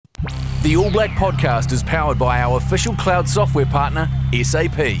The All Black podcast is powered by our official cloud software partner,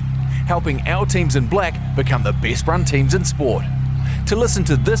 SAP, helping our teams in black become the best run teams in sport. To listen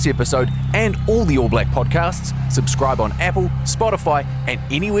to this episode and all the All Black podcasts, subscribe on Apple, Spotify, and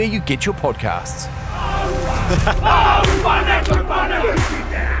anywhere you get your podcasts.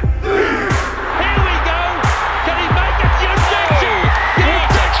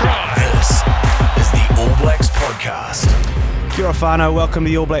 This is the All Blacks podcast. Kia ora whānau, welcome to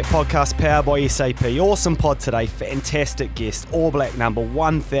the All Black podcast powered by SAP. Awesome pod today, fantastic guest, All Black number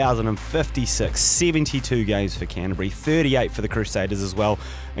 1056, 72 games for Canterbury, 38 for the Crusaders as well,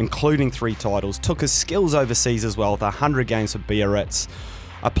 including 3 titles. Took his skills overseas as well with 100 games for Biarritz.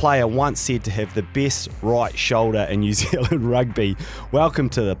 A player once said to have the best right shoulder in New Zealand rugby. Welcome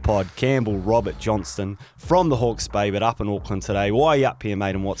to the pod, Campbell Robert Johnstone from the Hawke's Bay, but up in Auckland today. Why are you up here,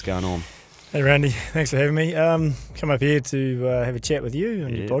 mate, and what's going on? Hey Randy, thanks for having me. Come up here to have a chat with you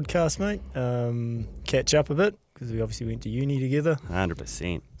on your podcast, mate. Catch up a bit, because we obviously went to uni together.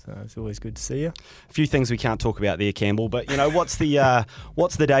 100%. So it's always good to see you. A few things we can't talk about there, Campbell, but you know, what's the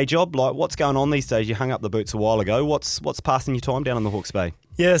day job? Like, what's going on these days? You hung up the boots a while ago. What's passing your time down in the Hawke's Bay?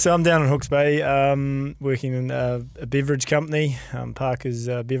 Yeah, so I'm down in Hawke's Bay, working in a beverage company, Parker's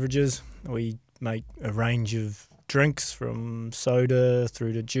Beverages. We make a range of drinks from soda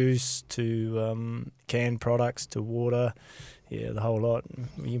through to juice to canned products to water. Yeah, the whole lot.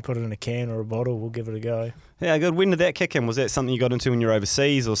 You can put it in a can or a bottle, we'll give it a go. Yeah, good. When did that kick in? Was that something you got into when you were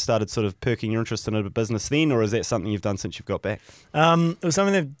overseas or started sort of perking your interest in a business then, or is that something you've done since you've got back? It was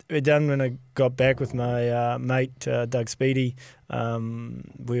something that we'd done when I got back with my mate, Doug Speedy.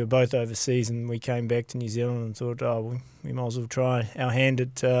 We were both overseas and we came back to New Zealand and thought, we might as well try our hand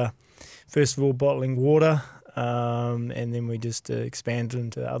at, first of all, bottling water. And then we just expanded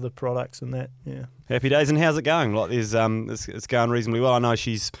into other products and that, yeah. Happy days. And how's it going? Like, there's it's going reasonably well. I know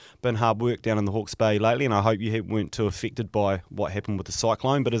she's been hard work down in the Hawke's Bay lately, and I hope you weren't too affected by what happened with the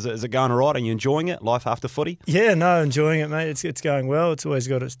cyclone. But is it going all right? Are you enjoying it? Life after footy? Yeah, no, enjoying it, mate. It's going well. It's always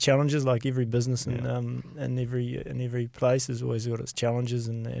got its challenges, like every business and every place has always got its challenges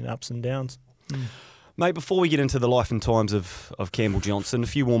and ups and downs. Mm. Mate, before we get into the life and times of Campbell Johnstone, a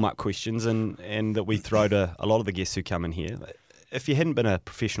few warm-up questions and that we throw to a lot of the guests who come in here. If you hadn't been a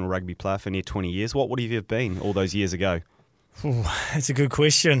professional rugby player for near 20 years, what would you have been all those years ago? Ooh, that's a good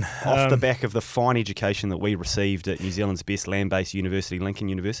question. Off the back of the fine education that we received at New Zealand's best land-based university, Lincoln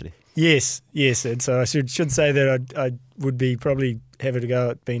University. Yes. And so I should say that I would be probably have it to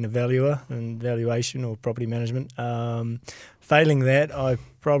go at being a valuer and valuation or property management. Failing that, I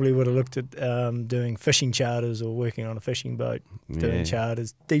probably would have looked at doing fishing charters or working on a fishing boat, doing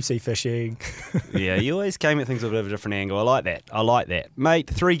charters, deep sea fishing. Yeah, you always came at things with a bit of a different angle. I like that. Mate,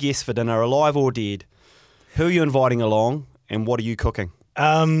 3 guests for dinner, alive or dead. Who are you inviting along and what are you cooking?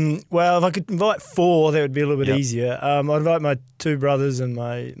 Well, if I could invite 4, that would be a little bit easier. I'd invite my 2 brothers and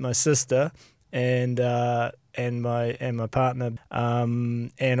my sister and my partner.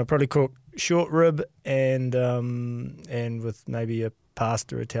 And I'll probably cook short rib and with maybe a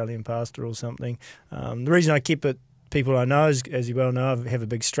pasta, Italian pasta or something. The reason I keep it people I know is, as you well know, I have a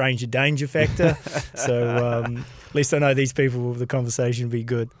big stranger danger factor. So at least I know these people, the conversation will be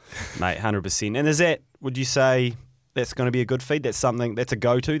good. Mate, 100%. And is that, would you say, that's going to be a good feed? That's something, that's a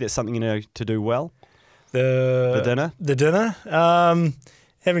go-to? That's something you know to do well? The dinner? The dinner?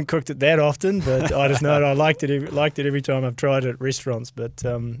 Haven't cooked it that often, but I just know I liked it every time I've tried it at restaurants. But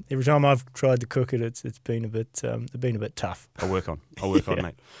every time I've tried to cook it, it's been a bit tough. I'll work on it,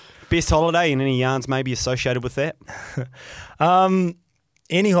 mate. Best holiday and any yarns maybe associated with that?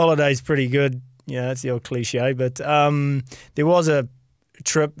 Any holiday's pretty good. Yeah, it's the old cliche. But there was a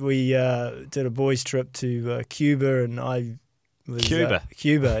trip we did a boys' trip to Cuba, and I was Cuba,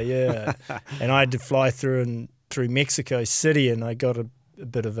 yeah, and I had to fly through Mexico City, and I got a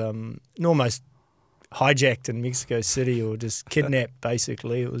bit of almost hijacked in Mexico City or just kidnapped.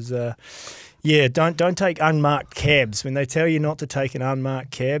 Basically, it was don't take unmarked cabs. When they tell you not to take an unmarked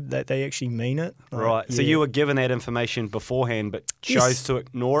cab, that they actually mean it. Right. So you were given that information beforehand, but chose to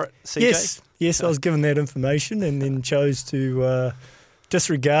ignore it. CJ? Yes, I was given that information and then chose to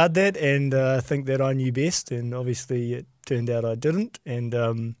disregard that and think that I knew best. And obviously, it turned out I didn't. And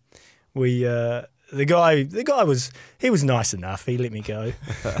The guy was nice enough. He let me go,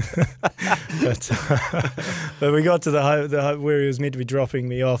 but we got to the where he was meant to be dropping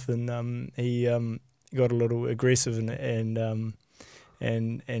me off, and he got a little aggressive and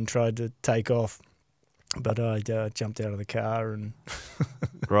tried to take off. But I jumped out of the car and.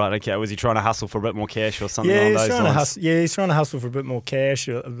 Right. Okay. Was he trying to hustle for a bit more cash or something along those lines? He's trying to hustle for a bit more cash,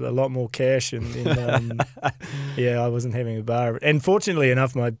 a lot more cash, and I wasn't having a bar of it. And fortunately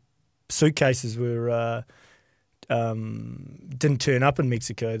enough, my suitcases were didn't turn up in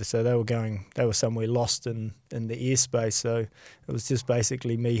Mexico, so they were somewhere lost in the airspace. So it was just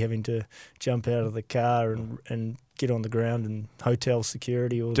basically me having to jump out of the car and get on the ground and hotel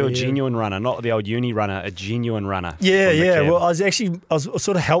security. Or do a genuine runner, not the old uni runner, a genuine runner. Yeah. Well, I was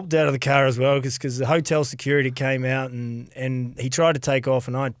sort of helped out of the car as well because the hotel security came out and he tried to take off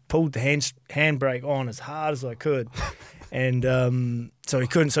and I pulled the handbrake on as hard as I could. And so he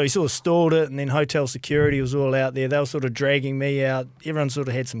couldn't, so he sort of stalled it, and then hotel security was all out there. They were sort of dragging me out. Everyone sort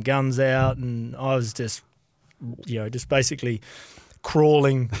of had some guns out, and I was just basically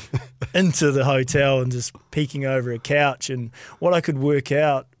crawling into the hotel and just peeking over a couch. And what I could work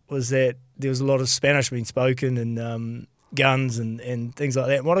out was that there was a lot of Spanish being spoken and guns and things like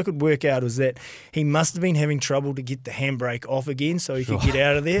that. And what I could work out was that he must have been having trouble to get the handbrake off again so he could get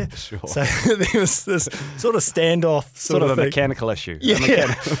out of there. Sure. So there was this sort of standoff. Sort of a thing. mechanical issue.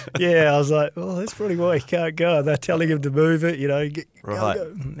 Yeah. Yeah, I was like, well, that's probably why he can't go. They're telling him to move it, Right.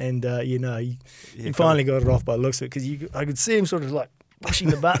 Go. And, he finally got it off by the looks of it because I could see him sort of like pushing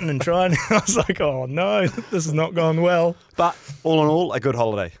the button and trying. I was like, oh, no, this is not going well. But all in all, a good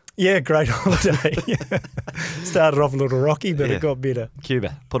holiday. Yeah, great holiday. Started off a little rocky, but it got better.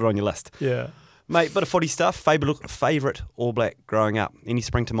 Cuba, put it on your list. Yeah. Mate, bit of footy stuff. Favourite All Black growing up? Any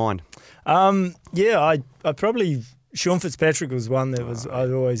spring to mind? I probably, Sean Fitzpatrick was one that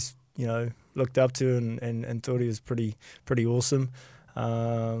I'd always, looked up to and thought he was pretty awesome.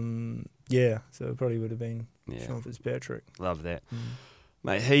 So it probably would have been Sean Fitzpatrick. Love that.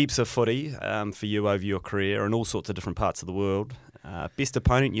 Mate, heaps of footy for you over your career in all sorts of different parts of the world. Best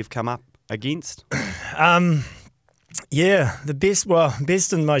opponent you've come up against? The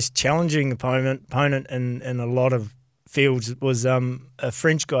best and most challenging opponent in a lot of fields was a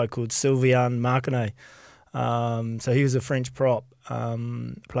French guy called Sylvain Marconnet. So he was a French prop,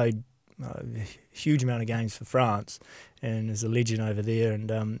 played a huge amount of games for France and is a legend over there.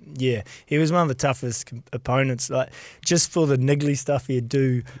 And he was one of the toughest opponents. Like just for the niggly stuff he'd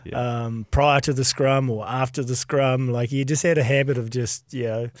do prior to the scrum or after the scrum, like he just had a habit of just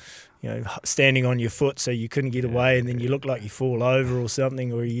standing on your foot so you couldn't get away, and then you look like you fall over or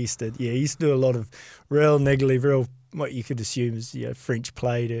something. Or he used to do a lot of real niggly, real what you could assume is French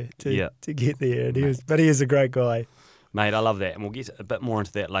play to get there. And he is a great guy. Mate, I love that, and we'll get a bit more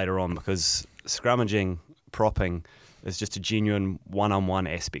into that later on because scrummaging, propping is just a genuine one-on-one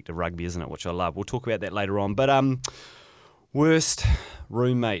aspect of rugby, isn't it? Which I love. We'll talk about that later on. But worst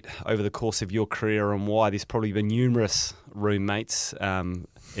roommate over the course of your career and why? There's probably been numerous roommates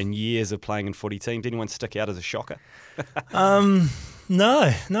in years of playing in footy teams. Anyone stick out as a shocker?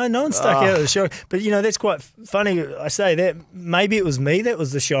 No one stuck out as a shocker. But that's quite funny. I say that maybe it was me that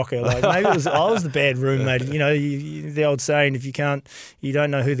was the shocker. Like maybe I was the bad roommate. The old saying, if you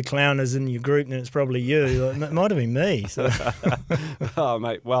don't know who the clown is in your group, then it's probably you. Like, it might have been me. So. Oh,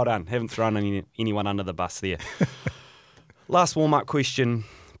 mate, well done. Haven't thrown anyone under the bus there. Last warm-up question.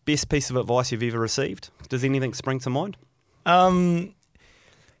 Best piece of advice you've ever received? Does anything spring to mind? The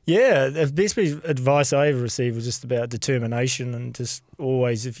best piece of advice I ever received was just about determination and just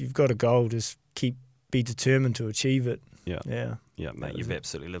always, if you've got a goal, just be determined to achieve it. Yeah, mate, you've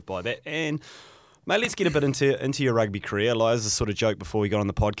absolutely lived by that. And, mate, let's get a bit into your rugby career. Like, as a sort of joke before we got on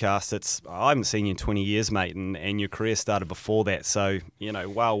the podcast, I haven't seen you in 20 years, mate, and your career started before that. So,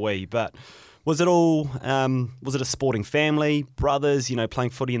 but was it all, was it a sporting family, brothers, playing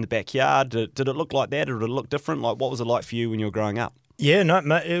footy in the backyard? Did it look like that or did it look different? Like, what was it like for you when you were growing up? Yeah, no,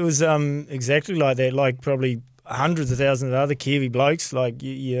 it was exactly like that. Like probably hundreds of thousands of other Kiwi blokes. Like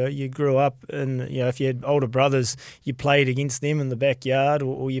you grew up, and if you had older brothers, you played against them in the backyard,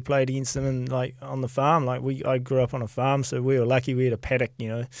 or you played against them on the farm. Like I grew up on a farm, so we were lucky. We had a paddock,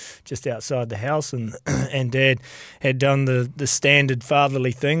 just outside the house, and Dad had done the standard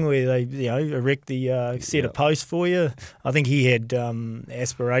fatherly thing where they erect the set of posts for you. I think he had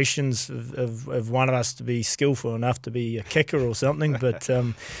aspirations of one of us to be skillful enough to be a kicker or something, but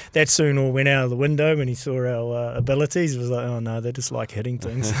that soon all went out of the window when he saw our abilities. It was like, oh no, they just like hitting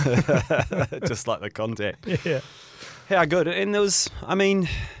things. Just like the contact. Yeah. How good. And there was,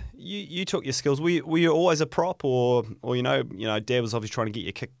 you took your skills. Were you always a prop or Dad was obviously trying to get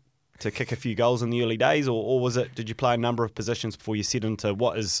you kick a few goals in the early days, or was it, did you play a number of positions before you set into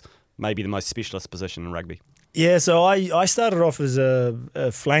what is maybe the most specialist position in rugby? Yeah, so I started off as a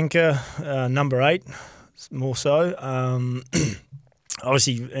flanker, number 8, more so.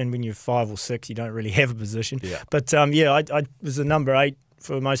 Obviously, and when you're 5 or 6, you don't really have a position. Yeah. But I was a number 8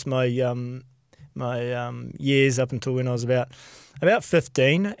 for most of my years up until when I was about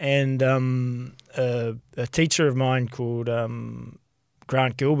 15, and a teacher of mine called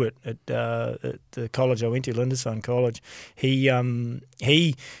Grant Gilbert at the college I went to, Lindisfarne College. He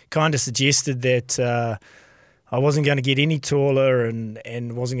kind of suggested that I wasn't going to get any taller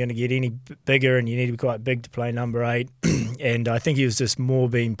and wasn't going to get any bigger, and you need to be quite big to play number 8. And I think he was just more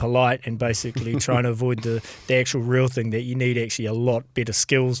being polite and basically trying to avoid the actual real thing, that you need actually a lot better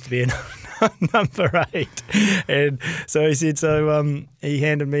skills to be a number 8. And so he said, he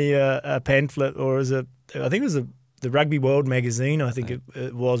handed me a pamphlet, or I think it was the Rugby World magazine, I think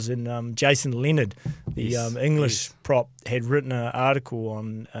it was, and Jason Leonard, the English prop, had written an article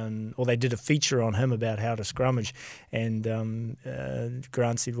or they did a feature on him about how to scrummage, and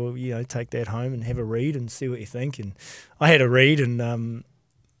Grant said, well, take that home and have a read and see what you think. And I had a read and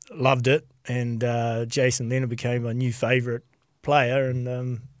loved it, and Jason Leonard became my new favourite player,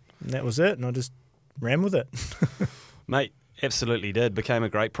 and that was it, and I just ran with it. Mate, absolutely did. Became a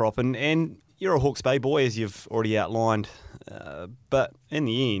great prop, and you're a Hawke's Bay boy, as you've already outlined, but in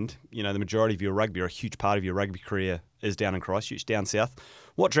the end, the majority of your rugby, or a huge part of your rugby career, is down in Christchurch, down south.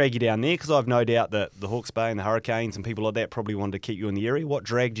 What dragged you down there? Because I've no doubt that the Hawke's Bay and the Hurricanes and people like that probably wanted to keep you in the area. What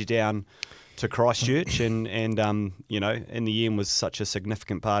dragged you down to Christchurch, and in the end was such a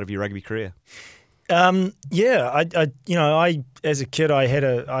significant part of your rugby career? I as a kid,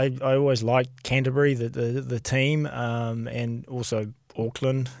 I always liked Canterbury, the team, and also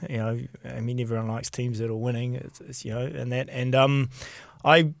Auckland. Everyone likes teams that are winning. It's and that, and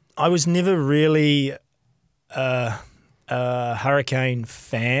I was never really a Hurricane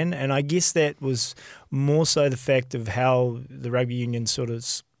fan, and I guess that was more so the fact of how the rugby union sort of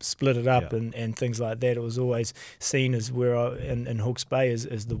split it up and things like that. It was always seen as in Hawke's Bay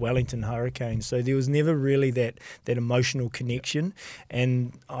as the Wellington Hurricanes. So there was never really that emotional connection,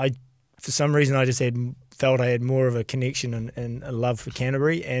 and for some reason I just felt I had more of a connection and a love for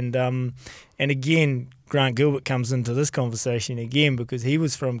Canterbury, and again Grant Gilbert comes into this conversation again because he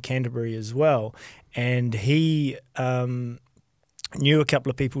was from Canterbury as well, and he knew a couple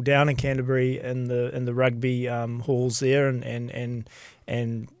of people down in Canterbury in the rugby halls there, and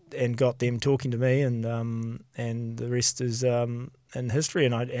got them talking to me, and the rest is in history.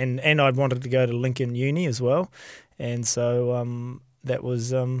 And I'd wanted to go to Lincoln Uni as well, and so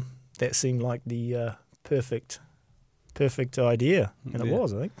that seemed like the perfect idea, and it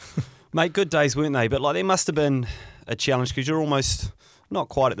was, I think. Mate, good days, weren't they? But there must have been a challenge, because you're almost not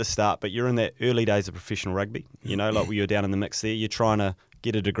quite at the start, but you're in that early days of professional rugby. Where you're down in the mix there. You're trying to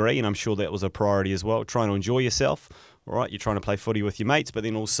get a degree, and I'm sure that was a priority as well. Trying to enjoy yourself. All right, you're trying to play footy with your mates, but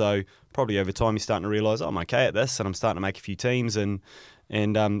then also probably over time you're starting to realise, I'm okay at this, and I'm starting to make a few teams, and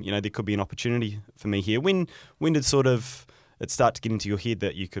there could be an opportunity for me here. When did sort of it start to get into your head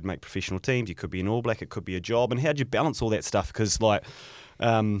that you could make professional teams, you could be an All Black, it could be a job, and how did you balance all that stuff? Because I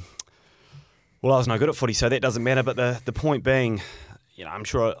was no good at footy, so that doesn't matter. But the point being, I'm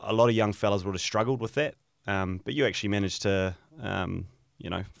sure a lot of young fellas would have struggled with that. But you actually managed to,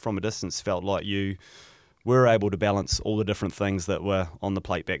 from a distance, felt like you were able to balance all the different things that were on the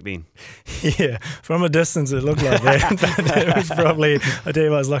plate back then. Yeah, from a distance it looked like that. But it was probably, I tell you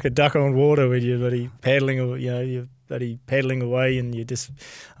what, it was like a duck on water when you're bloody paddling, you're bloody paddling away, and you're just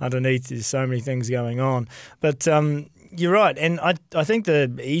underneath. There's so many things going on. But you're right, and I think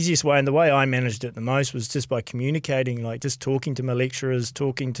the easiest way, and the way I managed it the most, was just by communicating, just talking to my lecturers,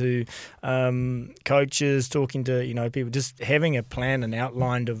 talking to coaches, talking to people, just having a plan and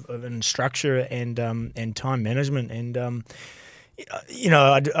outline of structure and time management. And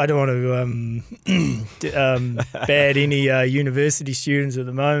I don't want to bad any university students at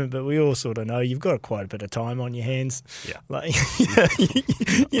the moment, but we all sort of know you've got quite a bit of time on your hands. Yeah.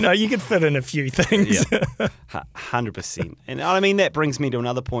 You could fit in a few things. Yeah, 100%. And that brings me to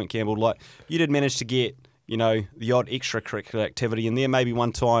another point, Campbell. You did manage to get, the odd extracurricular activity in there, maybe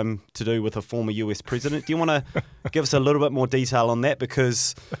one time to do with a former US president. Do you want to give us a little bit more detail on that?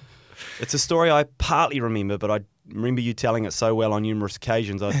 Because it's a story I partly remember, but I remember you telling it so well on numerous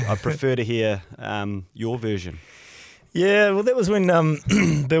occasions. I prefer to hear your version. Yeah, well, that was when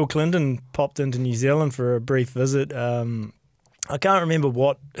Bill Clinton popped into New Zealand for a brief visit. I can't remember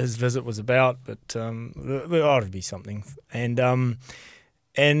what his visit was about, but it ought to be something. And my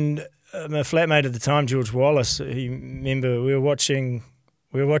flatmate at the time, George Wallace, remember we were watching.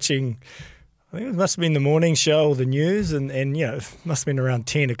 I think it must have been the morning show or the news, and it must have been around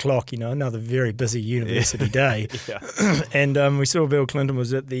 10 o'clock, another very busy university day. Yeah. And we saw Bill Clinton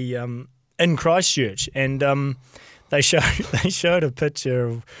was at the in Christchurch, and they showed a picture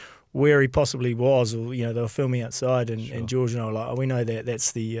of where he possibly was, or they were filming outside, and George and I were like, we know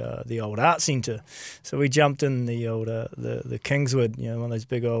that's the old art centre. So we jumped in the old the Kingswood, one of those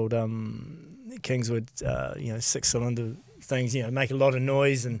big old Kingswood 6-cylinder things, make a lot of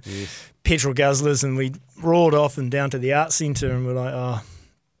noise and petrol guzzlers, and we roared off and down to the art centre, and we're like, oh,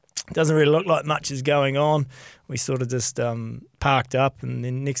 it doesn't really look like much is going on. We sort of just parked up, and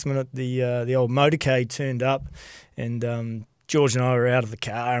then next minute the old motorcade turned up, and George and I were out of the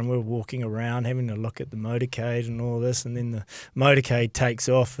car, and we were walking around having a look at the motorcade and all this, and then the motorcade takes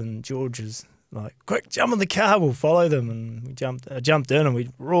off, and George is like, quick, jump in the car, we'll follow them. And we jumped in, and we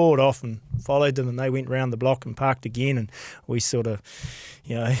roared off and followed them, and they went round the block and parked again, and we sort of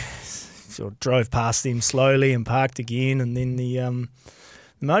drove past them slowly and parked again, and then the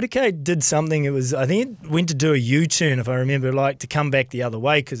motorcade did something. I think it went to do a U-turn, if I remember, like to come back the other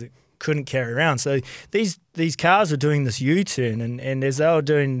way because it couldn't carry around. So these cars were doing this U-turn, and as they were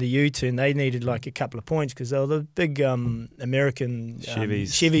doing the U-turn, they needed like a couple of points because they were the big American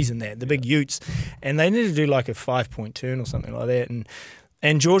Chevys and that, the big utes, and they needed to do like a 5-point turn or something like that.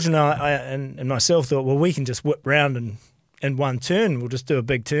 And George and I and myself thought, well, we can just whip round and in one turn, we'll just do a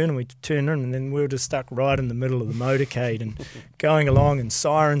big turn, and we turn in, and then we were just stuck right in the middle of the motorcade and going along, and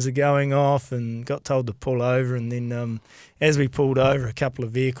sirens are going off, and got told to pull over, and then as we pulled over, a couple of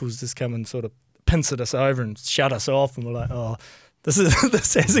vehicles just come and sort of pincered us over and shut us off, and we're like, oh,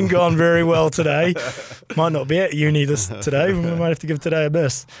 this hasn't gone very well today. Might not be at uni today. We might have to give today a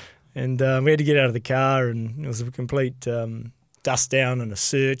miss. And we had to get out of the car, and it was a complete dust down and a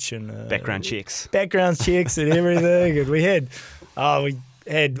search and background checks and everything. And we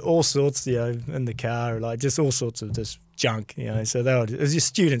had all sorts, in the car, like just all sorts of just junk, So it was your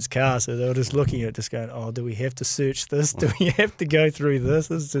student's car, so they were just looking at it, just going, "Oh, do we have to search this? Do we have to go through this?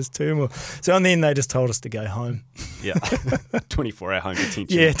 This is just too much." So and then they just told us to go home. Yeah, 24-hour home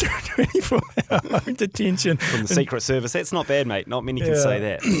detention. Yeah, 24-hour home detention from the Secret Service. That's not bad, mate. Not many can say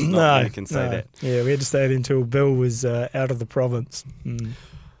that. Not many can say that. Yeah, we had to stay there until Bill was out of the province.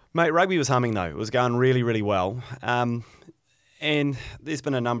 Mate, rugby was humming though. It was going really, really well. And there's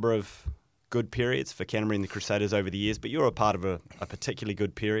been a number of good periods for Canterbury and the Crusaders over the years, but you're a part of a particularly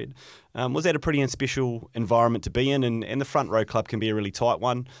good period. Was that a pretty special environment to be in? And the front row club can be a really tight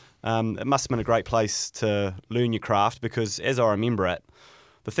one. It must have been a great place to learn your craft because, as I remember it,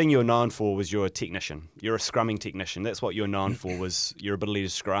 the thing you were known for was you're a technician. You're a scrumming technician. That's what you're known for, was your ability to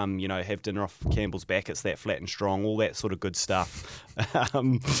scrum, have dinner off Campbell's back, it's that flat and strong, all that sort of good stuff.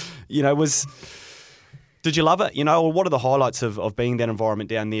 Did you love it? Or what are the highlights of being that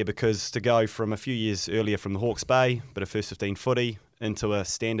environment down there? Because to go from a few years earlier from the Hawke's Bay, but a first 15 footy, into a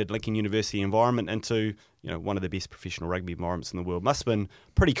standard Lincoln University environment, into one of the best professional rugby environments in the world, must have been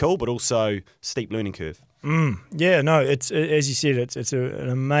pretty cool, but also steep learning curve. Yeah, no, it's as you said, it's an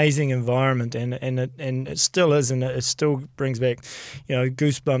amazing environment, and it still is, and it still brings back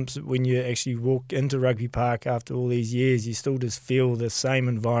goosebumps when you actually walk into Rugby Park after all these years. You still just feel the same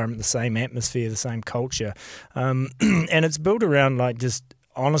environment, the same atmosphere, the same culture, and it's built around like just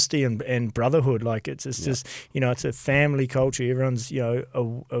honesty and brotherhood. Like it's just it's a family culture. Everyone's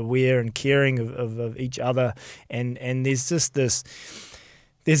aware and caring of each other, and there's just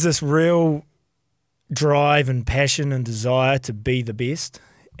this real drive and passion and desire to be the best,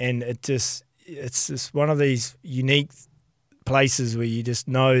 and it's just one of these unique places where you just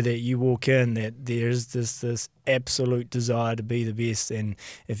know that you walk in that there's this absolute desire to be the best, and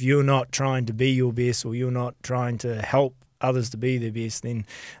if you're not trying to be your best, or you're not trying to help others to be their best, then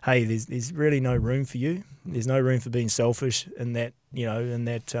hey, there's really no room for you. There's no room for being selfish in that, in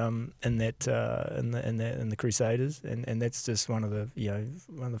the Crusaders, and that's just one of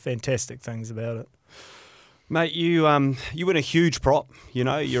the fantastic things about it. Mate, you weren't a huge prop.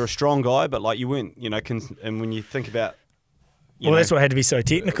 You're a strong guy, but like you weren't. And when you think about that's why it had to be so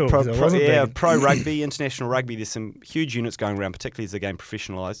technical. Pro rugby, international rugby, there's some huge units going around, particularly as the game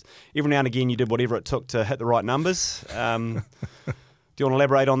professionalised. Every now and again you did whatever it took to hit the right numbers. Do you want to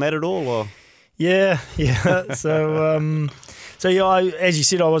elaborate on that at all? Or? Yeah. So as you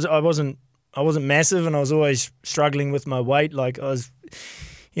said, I wasn't massive, and I was always struggling with my weight. Like I was,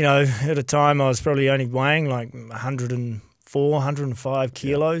 at a time I was probably only weighing like 104, 105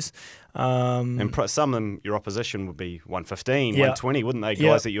 kilos. And some of them, your opposition would be 115, 120, wouldn't they?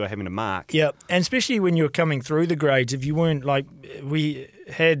 Guys that you were having to mark. Yeah, and especially when you were coming through the grades, if you weren't like, we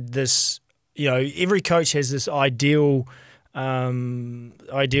had this, every coach has this ideal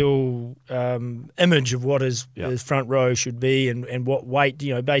image of what his front row should be, and what weight,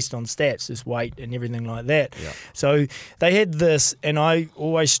 based on stats, this weight and everything like that. Yeah. So they had this, and I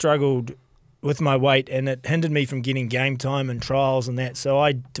always struggled with my weight, and it hindered me from getting game time and trials and that. So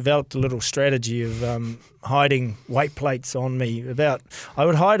I developed a little strategy of hiding weight plates on me. I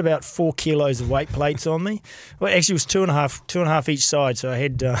would hide about 4 kilos of weight plates on me. Well, actually, it was two and a half each side. So I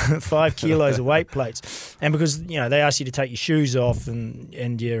had 5 kilos of weight plates. And because they ask you to take your shoes off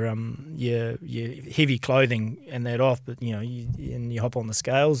and your heavy clothing and that off, but you hop on the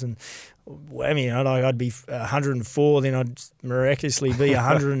scales and. I mean, I'd be 104, then I'd miraculously be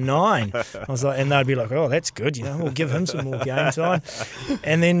 109. I was like, and they'd be like, "Oh, that's good, we'll give him some more game time."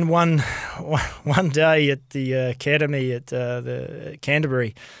 And then one day at the academy at the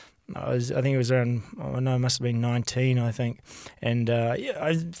Canterbury, I think it was around, it must have been 19, I think, and I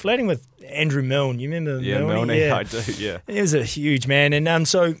was flirting with Andrew Milne. You remember Milne? Milne, yeah, I do. Yeah, he was a huge man, and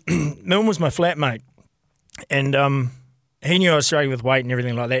so Milne was my flatmate, and he knew I was struggling with weight and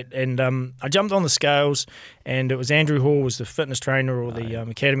everything like that, and I jumped on the scales, and it was Andrew Hall was the fitness trainer or the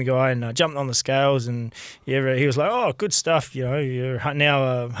academy guy, and I jumped on the scales, and he was like, "Oh, good stuff, you're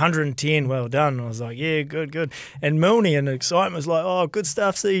now 110, well done." And I was like, "Yeah, good." And Milne in excitement was like, "Oh, good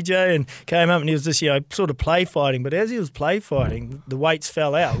stuff, CJ," and came up and he was just sort of play fighting, but as he was play fighting, the weights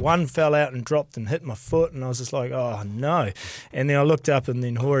fell out. One fell out and dropped and hit my foot, and I was just like, "Oh no!" And then I looked up, and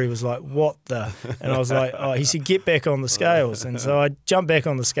then Hori was like, "What the?" And I was like, "Oh," he said, "Get back on the scales." And so I jumped back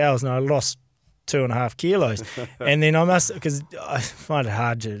on the scales and I lost 2.5 kilos. And then because I find it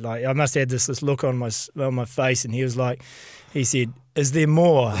hard to, I must have had this look on my face, and he said, "Is there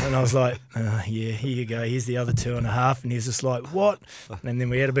more?" And I was like, "Yeah, here you go, here's the other 2.5. And he was just like, "What?" And then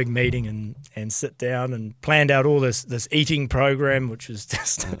we had a big meeting and sit down and planned out all this eating program, which was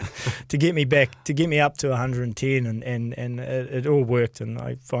just to get me up to 110, and it all worked, and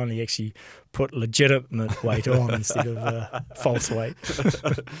I finally actually put legitimate weight on instead of false weight.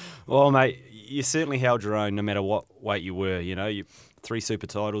 Well, mate, you certainly held your own no matter what weight you were. You 3 super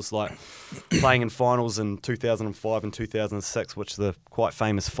titles, like playing in finals in 2005 and 2006, which is the quite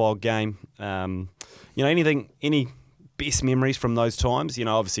famous Fog game. Any best memories from those times?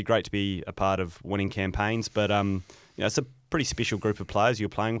 Obviously great to be a part of winning campaigns, but it's a pretty special group of players you're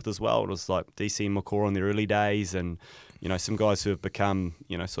playing with as well. It was like DC and McCaw in the early days, and some guys who have become,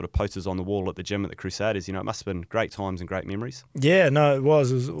 sort of posters on the wall at the gym at the Crusaders. It must have been great times and great memories. Yeah, no, it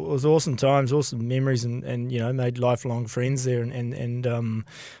was. It was awesome times, awesome memories, and made lifelong friends there, and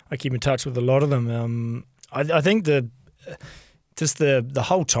I keep in touch with a lot of them. I think the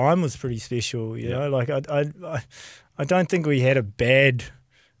whole time was pretty special. I don't think we had a bad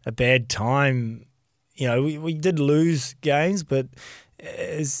time. We did lose games, but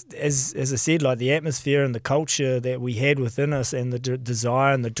as I said, like the atmosphere and the culture that we had within us, and the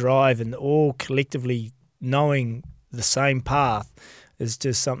desire and the drive, and all collectively knowing the same path, is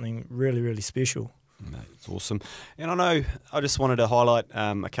just something really, really special. Mate, it's awesome. And I know I just wanted to highlight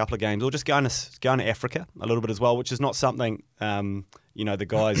a couple of games, or just going to Africa a little bit as well, which is not something the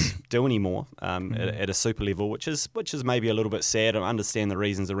guys do anymore at a super level, which is maybe a little bit sad. I understand the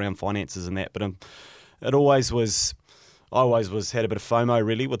reasons around finances and that, but it always was. I always had a bit of FOMO,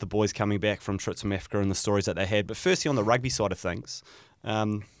 really, with the boys coming back from trips from Africa and the stories that they had. But firstly, on the rugby side of things,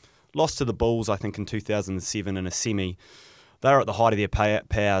 lost to the Bulls, I think, in 2007 in a semi. They were at the height of their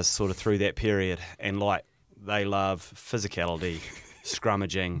powers sort of through that period. And, they love physicality,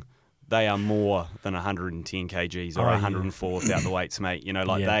 scrummaging. They are more than 110 kgs or 104 without the weights, mate.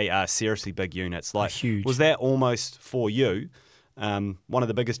 They are seriously big units. Huge. Was that almost for you? One of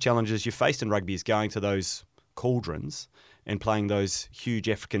the biggest challenges you faced in rugby is going to those cauldrons and playing those huge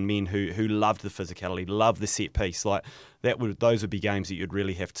African men who loved the physicality, loved the set piece. Those would be games that you'd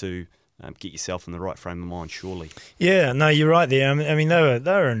really have to get yourself in the right frame of mind, surely. Yeah, no, you're right there. I mean, they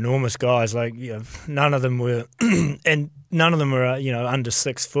were enormous guys. None of them were, and none of them were under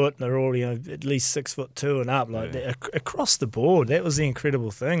 6 foot. They're all at least 6'2" and up. Across the board, that was the incredible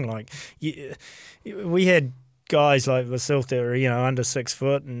thing. We had guys like myself that were under 6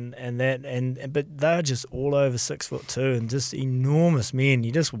 foot but they're just all over 6'2" and just enormous men.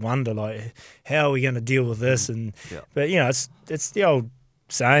 You just wonder how are we going to deal with this? But it's the old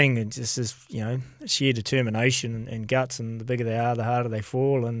saying, it's just sheer determination and guts, and the bigger they are, the harder they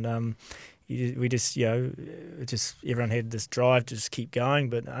fall. And everyone had this drive to just keep going.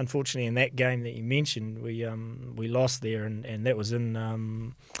 But unfortunately, in that game that you mentioned, we lost there, and that was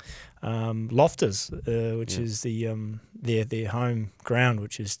in Loftus, which is their home ground,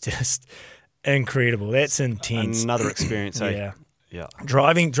 which is just incredible. That's intense. Another experience, yeah. Yeah.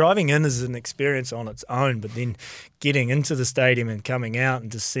 Driving in is an experience on its own, but then getting into the stadium and coming out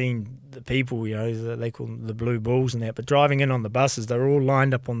and just seeing the people, they call them the Blue Bulls and that, but driving in on the buses, they're all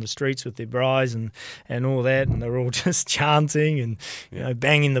lined up on the streets with their braais and all that, and they're all just chanting and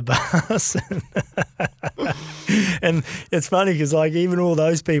banging the bus. And it's funny because like even all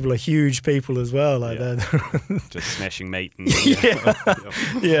those people are huge people as well. Like they're just smashing meat. And,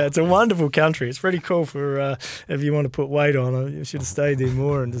 yeah, it's a wonderful country. It's pretty cool for if you want to put weight on it. You should have stayed there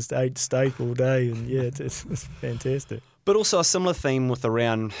more and just ate steak all day. And yeah, it's fantastic. But also a similar theme with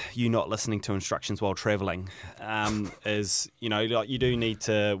around you not listening to instructions while travelling is, like you do need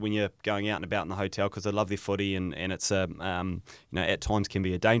to, when you're going out and about in the hotel, because I love their footy and it's at times can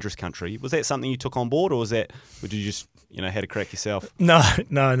be a dangerous country. Was that something you took on board, or would you just, had a crack yourself? No,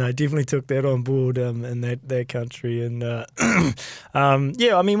 definitely took that on board in that country. And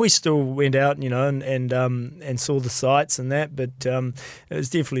we still went out, and saw the sights and that, but it was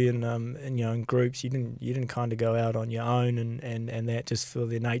definitely in groups. You didn't kind of go out on your own and that, just for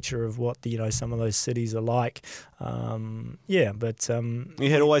the nature of what some of those cities are like. You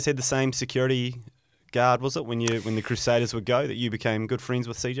had always had the same security guard, was it, when the Crusaders would go, that you became good friends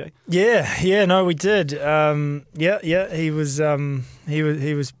with CJ? No, we did.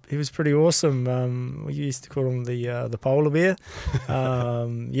 He was pretty awesome. We used to call him the polar bear.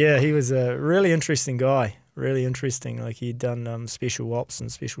 He was a really interesting guy. Really interesting. Like, he'd done special ops and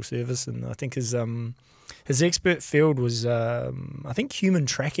special service, and I think his expert field was, human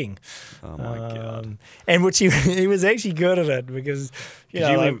tracking. Oh my God! And which he was actually good at it, because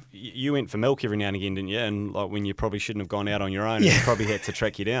you went for milk every now and again, didn't you? And like when you probably shouldn't have gone out on your own, and probably had to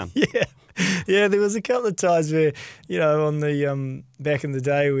track you down. Yeah, there was a couple of times where, on the back in the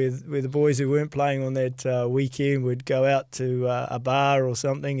day where the boys who weren't playing on that weekend would go out to a bar or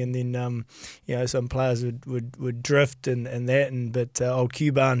something, and then some players would drift and that, but old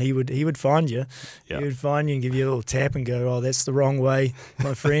Cuban, he would find you. Yeah. He would find you and give you a little tap and go, "Oh, that's the wrong way,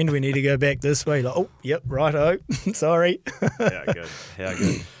 my friend. We need to go back this way." Like, "Oh, yep, righto, sorry." How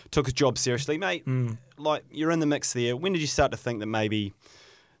good. Took his job seriously, mate. Like, you're in the mix there. When did you start to think that maybe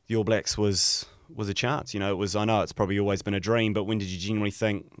the All Blacks was a chance? I know it's probably always been a dream, but when did you genuinely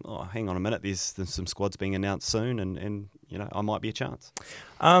think, oh, hang on a minute, there's some squads being announced soon, and I might be a chance?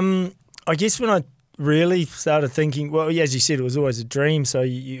 I guess when I really started thinking, well, as you said, it was always a dream, so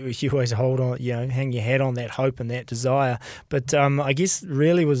you always hold on, hang your hat on that hope and that desire. But I guess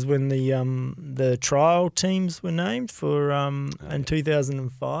really was when the trial teams were named for in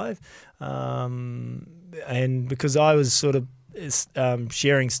 2005, and because I was sort of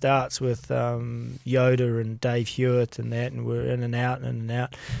sharing starts with Yoda and Dave Hewitt and that, and we're in and out and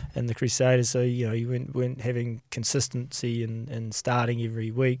the Crusaders, so you went having consistency and starting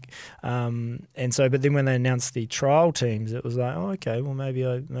every week, and so, but then when they announced the trial teams, it was like, oh, okay, well maybe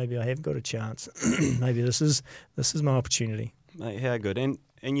I have got a chance. Maybe this is my opportunity. Mate, how good. And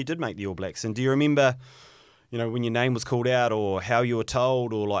you did make the All Blacks, and do you remember when your name was called out, or how you were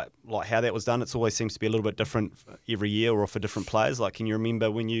told, or like how that was done? It always seems to be a little bit different every year, or for different players. Like, can you remember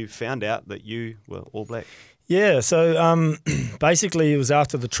when you found out that you were All Black? Yeah, so basically it was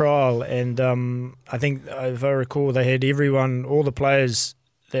after the trial, and I think, if I recall, they had all the players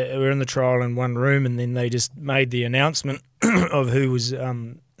that were in the trial in one room, and then they just made the announcement of who was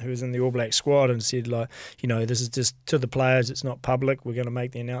in the All Black squad, and said, like, this is just to the players, it's not public, we're going to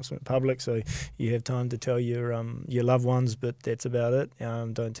make the announcement public, so you have time to tell your loved ones, but that's about it.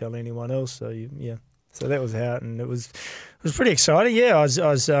 Don't tell anyone else. So so that was how, and it was pretty exciting. Yeah, I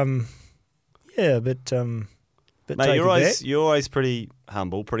was but mate, you're always pretty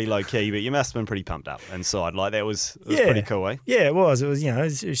humble, pretty low key, but you must have been pretty pumped up inside. Like, it was pretty cool, eh? Yeah, it was. It was,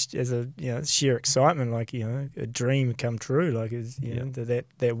 it's as a sheer excitement, like, a dream come true. Like, it's,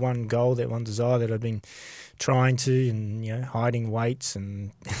 that one goal, that one desire that I'd been trying to, and hiding weights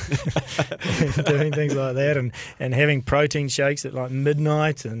and doing things like that, and having protein shakes at like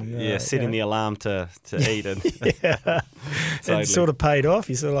midnight, and setting the alarm to eat, and totally. It sort of paid off.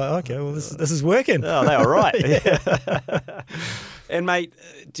 You're sort of like, okay, well, this is working. Oh, they were right. And mate,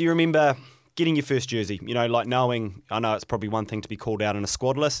 do you remember getting your first jersey? Like knowing, I know it's probably one thing to be called out in a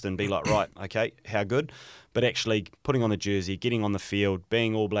squad list and be like, right, okay, how good? But actually putting on the jersey, getting on the field,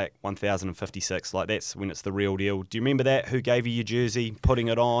 being All Black 1056, like, that's when it's the real deal. Do you remember that? Who gave you your jersey, putting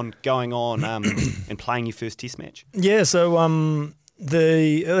it on, going on, and playing your first test match? Yeah, so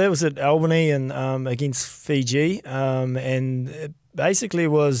that was at Albany and against Fiji, and it basically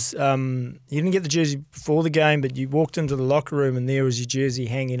was, you didn't get the jersey before the game, but you walked into the locker room and there was your jersey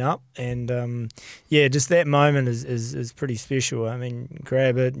hanging up, and just that moment is pretty special. I mean,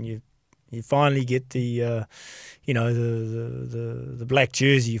 grab it and you You finally get the the black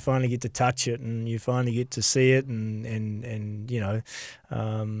jersey. You finally get to touch it, and you finally get to see it, and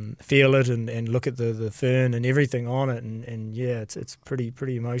feel it, and look at the fern and everything on it, and it's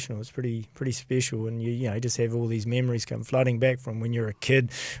pretty emotional. It's pretty special, and you just have all these memories come flooding back from when you're a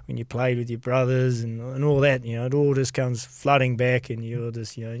kid, when you played with your brothers and all that. It all just comes flooding back, and you're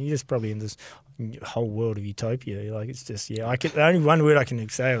just probably in this whole world of utopia. Like, it's just the only one word I can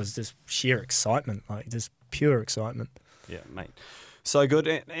say was just sheer excitement, like just pure excitement. Yeah, mate. So good.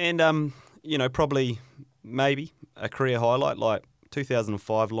 And probably maybe a career highlight, like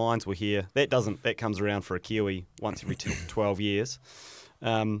 2005 Lions were here. That comes around for a Kiwi once every 12 years.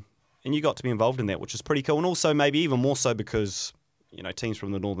 And you got to be involved in that, which is pretty cool. And also maybe even more so because teams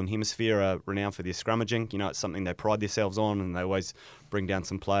from the Northern Hemisphere are renowned for their scrummaging. It's something they pride themselves on, and they always bring down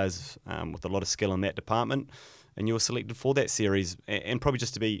some players with a lot of skill in that department. And you were selected for that series, and probably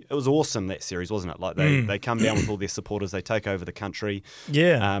just it was awesome, that series, wasn't it? Like, they come down with all their supporters, they take over the country.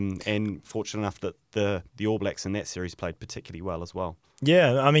 Yeah. And fortunate enough that the All Blacks in that series played particularly well as well.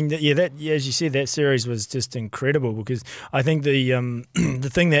 Yeah, I mean, that as you said, that series was just incredible, because I think the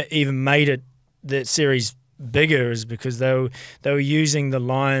thing that even made that series bigger is because they were using the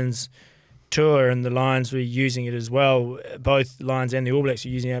Lions tour, and the Lions were using it as well. Both Lions and the All Blacks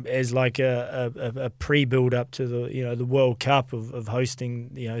were using it as like a pre-build up to the World Cup of hosting,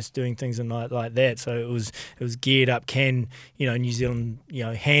 doing things like that. So it was geared up. Can New Zealand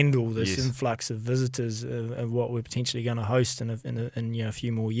handle this influx of visitors of what we're potentially going to host in a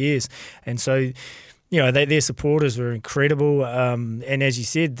few more years? And so, their supporters were incredible, and as you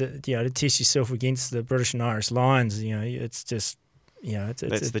said, to test yourself against the British and Irish Lions, it's just,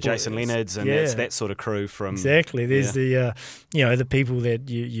 that's the Jason Leonards, and that's that sort of crew from exactly. There's the the people that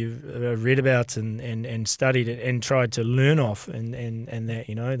you've read about and studied it and tried to learn off, and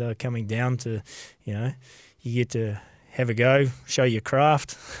that they're coming down to you get to have a go, show your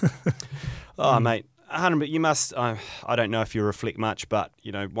craft. Oh, mate. 100, you must. I don't know if you reflect much, but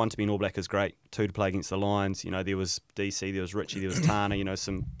 1 to be an All Black is great. 2 to play against the Lions. There was DC, there was Richie, there was Tana.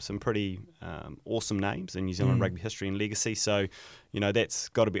 Some pretty awesome names in New Zealand rugby history and legacy. So, that's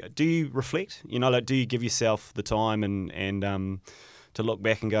got to be. Do you reflect? Do you give yourself the time and to look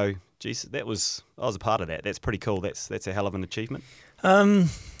back and go, geez, I was a part of that. That's pretty cool. That's a hell of an achievement.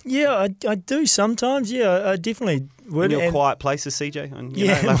 Yeah, I do sometimes. Yeah, I definitely would. In your quiet places, CJ? And,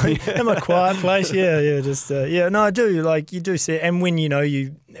 in my quiet place. No, I do. Like, you do see, and when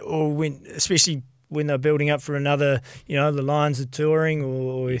especially when they're building up for another, the Lions are touring,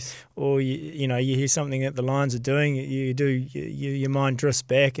 or you hear something that the Lions are doing, your mind drifts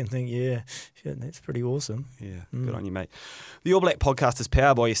back and think, yeah, shit, that's pretty awesome. Yeah, good on you, mate. The All Black podcast is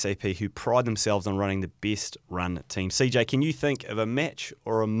powered by SAP, who pride themselves on running the best run team. CJ, can you think of a match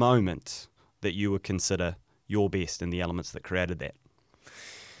or a moment that you would consider your best in the elements that created that?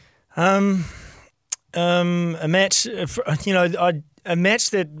 A match, a match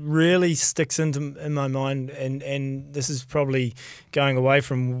that really sticks in my mind, and this is probably going away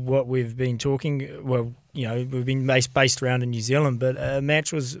from what we've been talking. Well, we've been based around in New Zealand, but a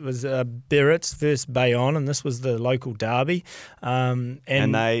match was Biarritz versus Bayonne, and this was the local derby. And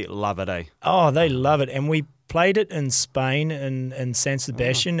they love it, eh? Oh, they love it, and we played it in Spain in San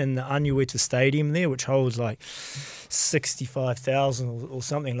Sebastian in the Anoeta Stadium there, which holds like 65,000 or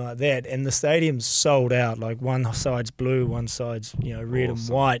something like that, and the stadium's sold out. Like, one side's blue, one side's red and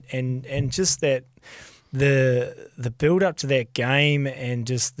white, and just that the build up to that game, and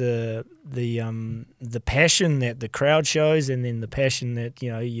just the passion that the crowd shows, and then the passion that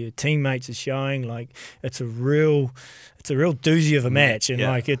your teammates are showing. Like, it's a real doozy of a match, and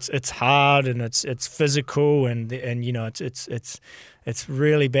like it's hard, and it's physical, and it's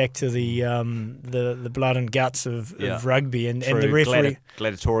really back to the blood and guts of rugby, and the referee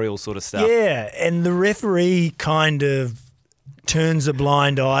gladiatorial sort of stuff. Yeah, and the referee kind of turns a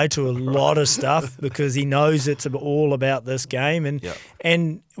blind eye to a lot of stuff because he knows it's all about this game, and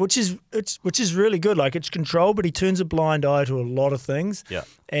which is really good. Like, it's controlled, but he turns a blind eye to a lot of things. Yeah.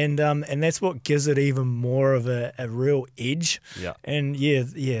 And that's what gives it even more of a real edge. Yeah. And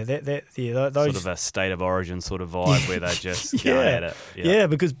those sort of a state of origin sort of vibe where they just go at it. Yeah,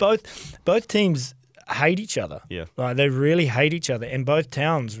 because both teams hate each other. Yeah. Like, they really hate each other, and both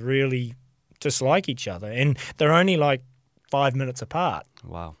towns really dislike each other, and they're only like 5 minutes apart.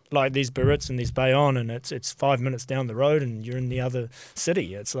 Wow. Like, there's Biarritz and there's Bayonne, and it's 5 minutes down the road, and you're in the other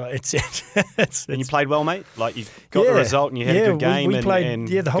city. It's like and you played well, mate. Like, you got the result, and you had a good game, we played, and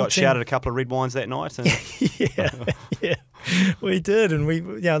the whole got team shouted a couple of red wines that night. And yeah, we did, and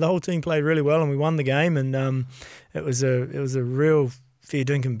the whole team played really well, and we won the game, and it was a real fair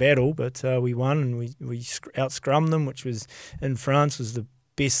dinkum battle, but we won, and we out-scrummed them, which was, in France, was the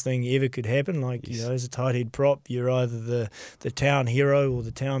best thing ever could happen. Like, yes. As a tight head prop, you're either the town hero or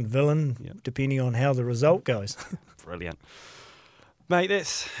the town villain, depending on how the result goes. Brilliant. Mate,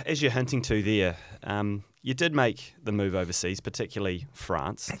 that's, as you're hinting to there, you did make the move overseas, particularly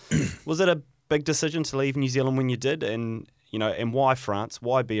France. Was it a big decision to leave New Zealand when you did? And why France?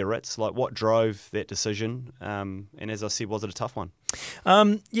 Why Biarritz? Like, what drove that decision? And as I said, was it a tough one?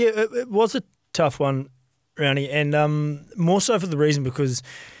 It was a tough one, Rowney, and more so for the reason because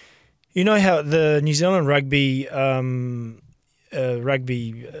you know how the New Zealand rugby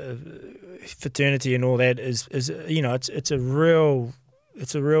fraternity and all that is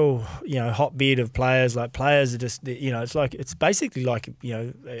it's a real hotbed of players. Like, players are just, it's basically like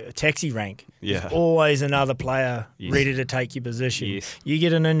a taxi rank. Yeah. There's always another player ready to take your position. Yes. You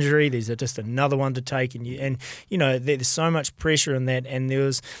get an injury, there's just another one to take, and there's so much pressure in that. And there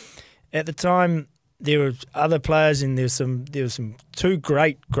was, at the time, there were other players, and there was some two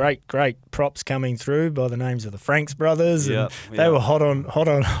great props coming through by the names of the Franks brothers, and they were hot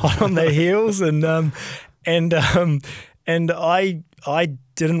on their heels, and I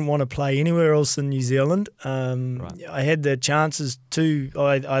didn't want to play anywhere else in New Zealand. Right. I had the chances to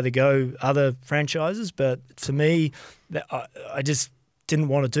either go other franchises, but for me, I just didn't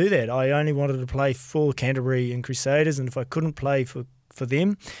want to do that. I only wanted to play for Canterbury and Crusaders, and if I couldn't play for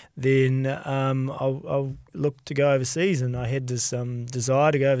them, then I'll look to go overseas. And I had this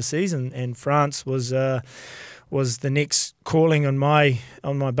desire to go overseas, and France was the next calling on my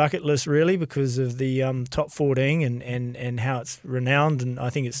bucket list, really, because of the top 14 and how it's renowned, and I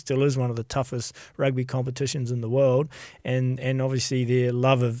think it still is one of the toughest rugby competitions in the world, and obviously their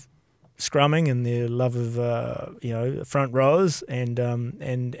love of scrumming and their love of front rows, and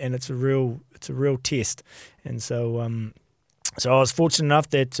it's a real test. And so I was fortunate enough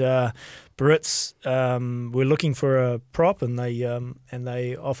that Biarritz were looking for a prop, and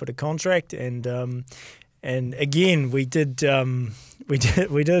they offered a contract, and again we did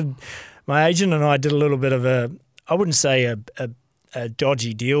my agent and I did a little bit of I wouldn't say a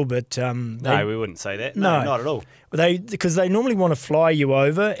dodgy deal, but no, we wouldn't say that. No, not at all. Because they normally want to fly you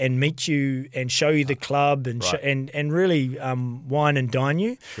over and meet you and show you the club and right. and really wine and dine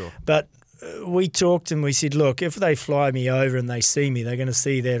you. Sure. But we talked and we said, look, if they fly me over and they see me, they're going to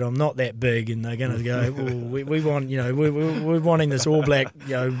see that I'm not that big, and they're going to go, well, we want, we're wanting this All Black,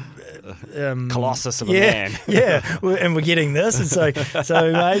 Colossus of a man. And we're getting this, and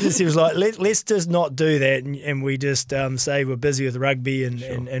so my agency was like, let's just not do that, and we just say we're busy with rugby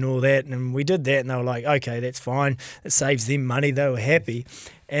and all that, and we did that, and they were like, okay, that's fine, it saves them money, they were happy.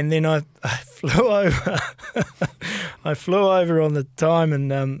 And then I flew over. I flew over on the time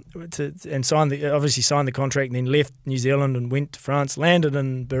and signed the contract, and then left New Zealand and went to France. Landed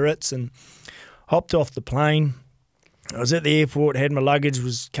in Biarritz and hopped off the plane. I was at the airport, had my luggage,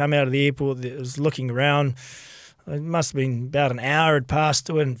 come out of the airport, was looking around. It must have been about an hour had passed,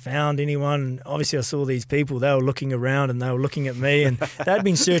 I hadn't found anyone. Obviously, I saw these people, they were looking around and they were looking at me, and they'd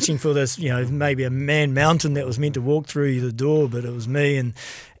been searching for this, maybe a man mountain that was meant to walk through the door, but it was me.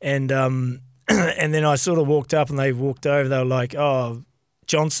 And then I sort of walked up and they walked over, they were like, oh,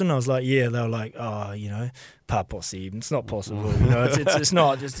 Johnson? I was like, yeah. They were like, oh, pas possible. It's not possible. It's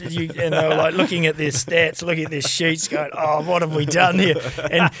not. Just you. And they were like looking at their stats, looking at their sheets, going, oh, what have we done here?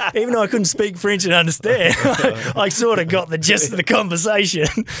 And even though I couldn't speak French and understand, I sort of got the gist of the conversation.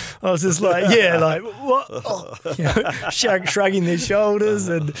 I was just like, yeah, like what? Oh, shrugging their shoulders,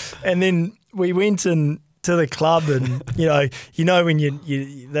 and then we went and to the club, and when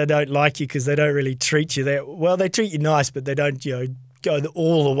they don't like you because they don't really treat you that well. They treat you nice, but they don't go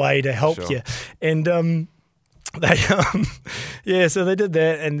all the way to help you. And so they did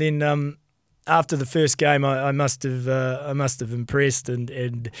that, and then after the first game, I must have impressed,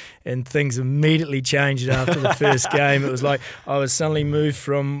 and things immediately changed after the first game. It was like I was suddenly moved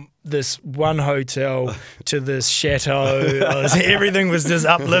from this one hotel to this chateau. Everything was just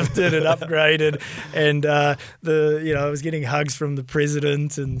uplifted and upgraded, and I was getting hugs from the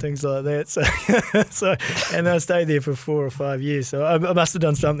president and things like that. And I stayed there for 4 or 5 years. So I must have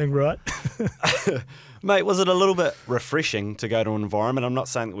done something right. Mate, was it a little bit refreshing to go to an environment? I'm not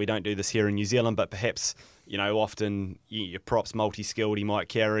saying that we don't do this here in New Zealand, but perhaps, often your prop's multi-skilled, he might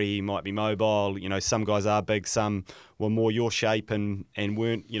carry, he might be mobile. Some guys are big, some were more your shape and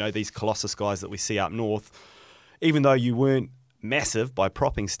weren't, these Colossus guys that we see up north. Even though you weren't massive by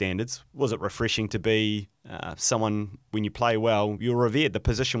propping standards, was it refreshing to be someone, when you play well, you're revered. The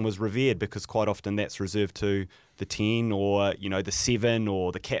position was revered because quite often that's reserved to the 10 or, the 7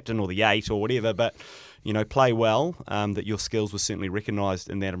 or the captain or the 8 or whatever. But, play well, that your skills were certainly recognised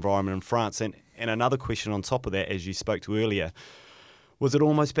in that environment in France. And another question on top of that, as you spoke to earlier, was it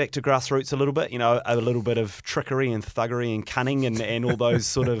almost back to grassroots a little bit? A little bit of trickery and thuggery and cunning and all those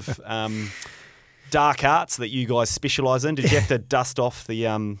sort of dark arts that you guys specialise in. Did you have to dust off the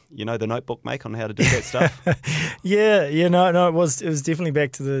the notebook, mate, on how to do that stuff? No, it was definitely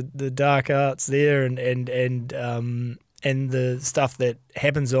back to the dark arts there, and the stuff that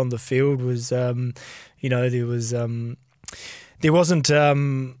happens on the field was, there wasn't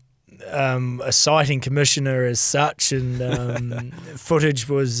a citing commissioner as such, and footage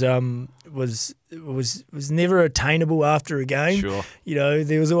was never attainable after a game. Sure.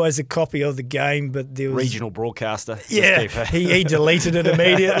 There was always a copy of the game, but there was regional broadcaster. Yeah, he deleted it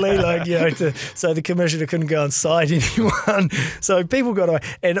immediately. So the commissioner couldn't go and cite anyone. So people got away,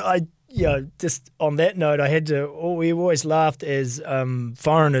 and I. Just on that note, we always laughed as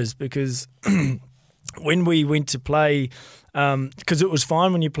foreigners because when we went to play, because it was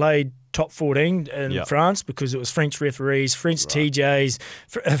fine when you played top 14 in France because it was French referees, French TJs.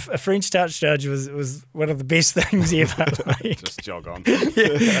 A French touch judge was one of the best things ever. Just jog on.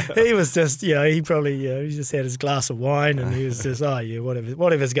 He was just, he probably he just had his glass of wine and he was just,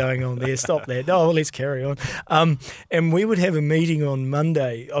 whatever's going on there, stop that. Oh, well, let's carry on. And we would have a meeting on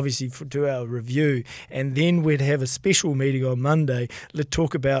Monday, obviously to do our review, and then we'd have a special meeting on Monday to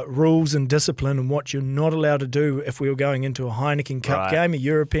talk about rules and discipline and what you're not allowed to do if we were going into a Heineken Cup game, a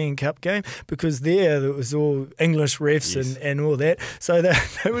European Cup game, because there it was all English refs and all that. So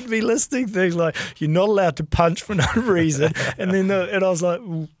they would be listing things like you're not allowed to punch for no reason, and I was like,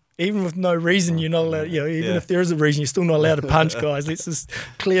 well, even with no reason, you're not allowed. If there is a reason, you're still not allowed to punch, guys. Let's just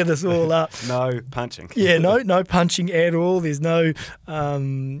clear this all up. No punching. Yeah, no punching at all. There's no,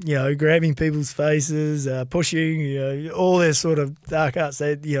 grabbing people's faces, pushing, all this sort of dark arts.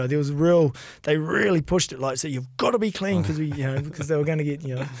 There was they really pushed it. So you've got to be clean because because they were going to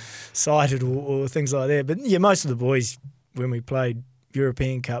get cited or things like that. But most of the boys when we played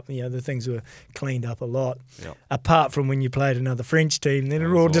European Cup, the things were cleaned up a lot. Yep. Apart from when you played another French team, then it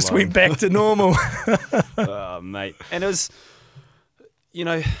all just went back to normal. Oh, mate. And it was,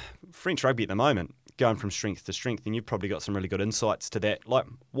 French rugby at the moment, going from strength to strength, and you've probably got some really good insights to that. Like,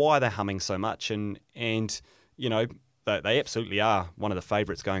 why are they humming so much? And they absolutely are one of the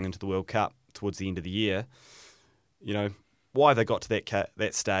favourites going into the World Cup towards the end of the year. Why they got to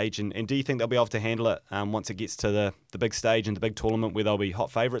that stage, and do you think they'll be able to handle it once it gets to the big stage and the big tournament where they'll be hot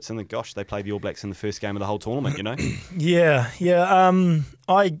favourites? And then, gosh, they play the All Blacks in the first game of the whole tournament,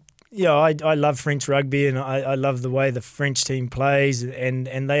 I love French rugby, and I love the way the French team plays, and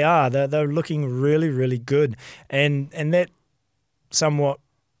they're looking really, really good, and that somewhat,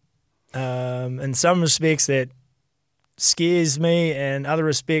 in some respects, that scares me, and other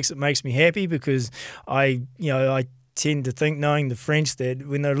respects it makes me happy because I tend to think, knowing the French, that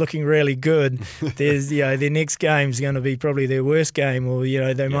when they're looking really good, there's their next game's going to be probably their worst game, or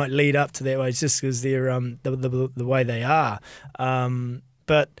they might lead up to that way just because they're the way they are.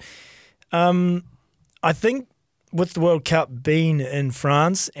 But I think with the World Cup being in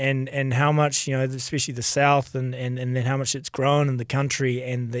France and how much especially the South and then how much it's grown in the country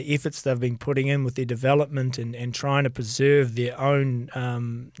and the efforts they've been putting in with their development and trying to preserve their own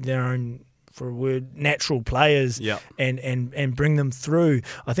for a word, natural players and bring them through.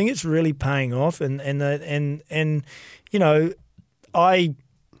 I think it's really paying off, and I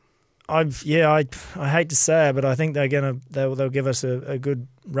hate to say it, but I think they'll give us a good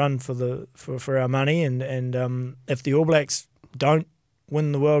run for our money, and if the All Blacks don't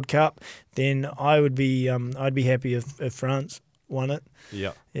win the World Cup, then I'd be happy if France won it.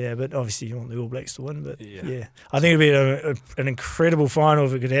 Yeah, but obviously you want the All Blacks to win. But I think it'd be an incredible final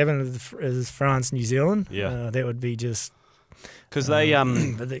if it could happen as France-New Zealand. That would be just because they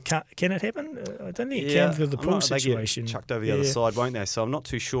But can it happen? I don't think it can because of the pool situation. They get chucked over the other side, won't they? So I'm not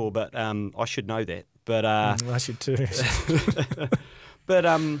too sure, but I should know that. But I should too. But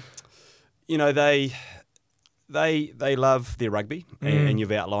They love their rugby, and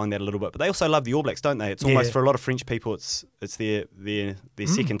you've outlined that a little bit. But they also love the All Blacks, don't they? It's almost, for a lot of French people, it's their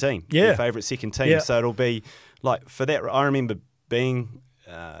second team, their favourite second team. So it'll be like, for that, I remember being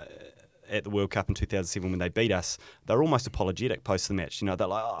at the World Cup in 2007 when they beat us. They're almost apologetic post the match. They're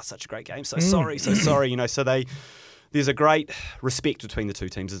like, "Oh, such a great game, so sorry." So there's a great respect between the two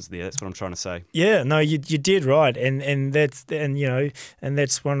teams, isn't there? That's what I'm trying to say. Yeah, no, you did right, and that's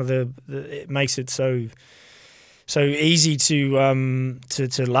one of it makes it so easy to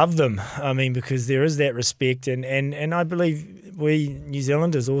love them. I mean, because there is that respect, and I believe we New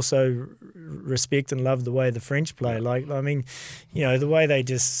Zealanders also respect and love the way the French play. Like, I mean, the way they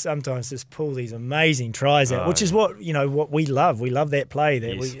sometimes just pull these amazing tries out, which is what we love. We love that play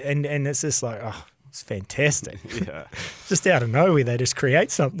and it's just like, it's fantastic. Yeah. Just out of nowhere, they just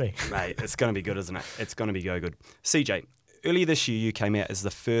create something. Mate, it's going to be good, isn't it? It's going to be good. CJ, earlier this year you came out as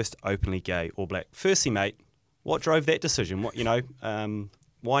the first openly gay All Black. Firstly, mate, what drove that decision?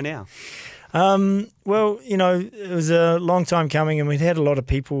 Why now? Well, it was a long time coming, and we'd had a lot of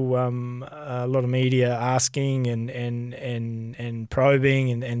people, a lot of media asking and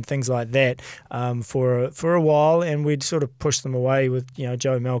probing and things like that for a while, and we'd sort of pushed them away with,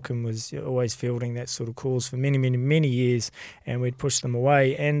 Joe Malcolm was always fielding that sort of calls for many, many, many years, and we'd pushed them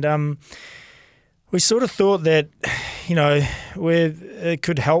away. And we sort of thought that, it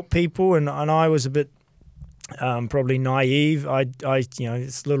could help people, and I was a bit probably naive.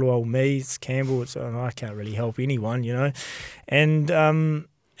 It's little old me. It's Campbell. I can't really help anyone, And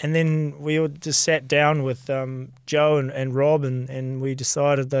then we all just sat down with Joe and Rob, and we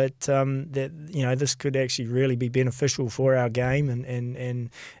decided that this could actually really be beneficial for our game, and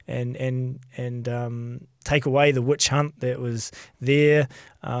take away the witch hunt that was there,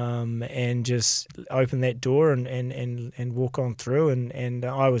 and just open that door and walk on through. And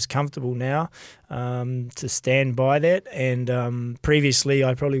I was comfortable now to stand by that. And previously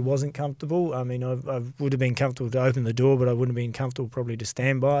I probably wasn't comfortable. I mean, I would have been comfortable to open the door, but I wouldn't have been comfortable probably to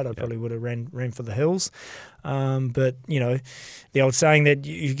stand by it. I probably would have ran for the hills. But the old saying that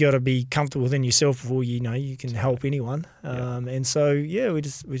you've got to be comfortable within yourself before you can help anyone. And so we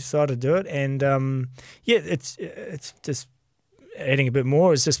decided to do it. And it's just adding a bit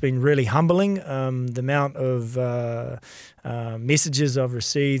more. It's just been really humbling. The amount of messages I've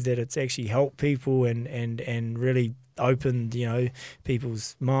received that it's actually helped people and really opened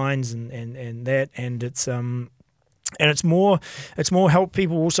people's minds and that, and it's. And it's more helped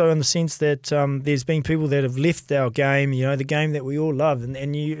people also in the sense that there's been people that have left our game, the game that we all love.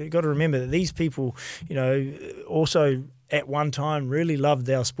 And you got to remember that these people, also at one time really loved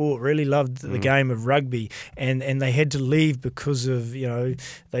our sport, really loved the game of rugby, and they had to leave because of,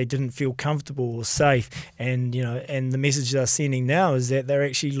 they didn't feel comfortable or safe. And, and the message they're sending now is that they're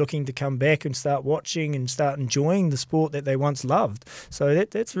actually looking to come back and start watching and start enjoying the sport that they once loved. So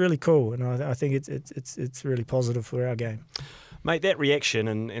that's really cool, and I think it's really positive for our game. Mate, that reaction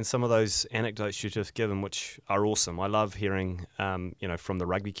and some of those anecdotes you've just given, which are awesome. I love hearing, from the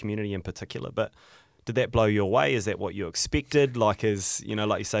rugby community in particular, but did that blow you away? Is that what you expected? Like you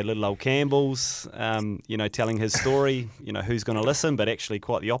say, little old Campbell's, telling his story, who's going to listen, but actually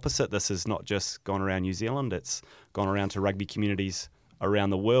quite the opposite. This has not just gone around New Zealand, it's gone around to rugby communities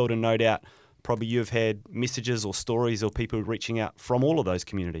around the world, and no doubt probably you've had messages or stories or people reaching out from all of those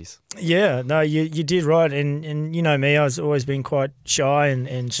communities. Yeah, no, you did right, and me, I was always been quite shy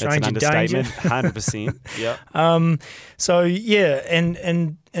and strange in danger. That's an understatement, 100%, yeah. So yeah,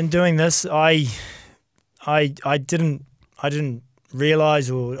 and doing this, I didn't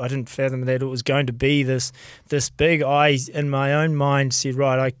realise, or I didn't fathom that it was going to be this big. I, in my own mind, said,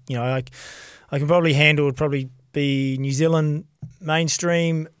 right, I can probably handle it. Probably be New Zealand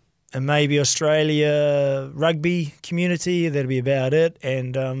mainstream and maybe Australia rugby community. That'll be about it.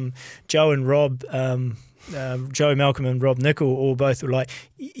 And Joe and Rob. Joe Malcolm and Rob Nichol all both were like,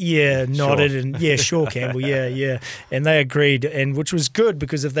 yeah, nodded, sure. And yeah, sure, Campbell, yeah, and they agreed, and which was good,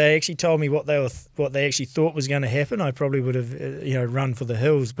 because if they actually told me what they actually thought was going to happen, I probably would have run for the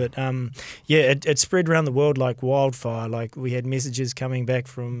hills. But it spread around the world like wildfire. Like, we had messages coming back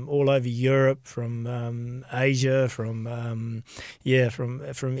from all over Europe, from Asia, from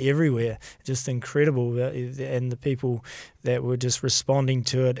everywhere. Just incredible, and the people that were just responding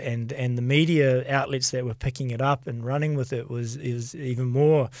to it, and the media outlets that were picking it up and running with it is even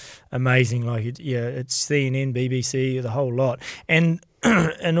more amazing. Like, it's CNN, BBC, the whole lot. And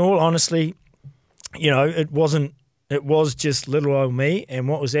in all honesty, it was just little old me, and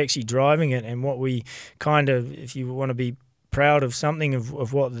what was actually driving it, and what we kind of, if you want to be proud of something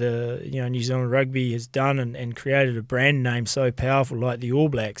of what the New Zealand rugby has done and created a brand name so powerful like the All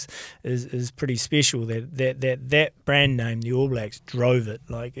Blacks is pretty special. That brand name, the All Blacks, drove it.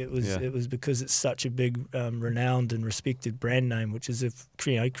 Like, it was because it's such a big, renowned and respected brand name, which is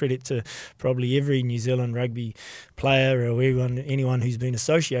credit to probably every New Zealand rugby player or anyone who's been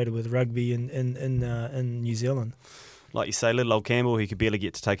associated with rugby in New Zealand. like you say, little old Campbell, who could barely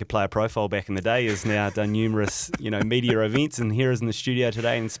get to take a player profile back in the day, has now done numerous, media events, and here is in the studio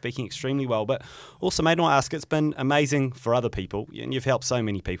today and speaking extremely well. But also, mate, I want to ask, it's been amazing for other people, and you've helped so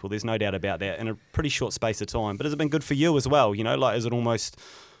many people. There's no doubt about that in a pretty short space of time. But has it been good for you as well? Is it almost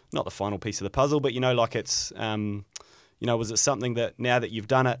not the final piece of the puzzle, but it's, was it something that now that you've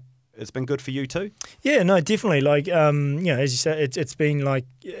done it, it's been good for you too? Yeah, no, definitely. As you say, it's been for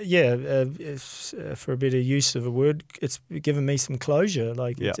a better use of a word, it's given me some closure.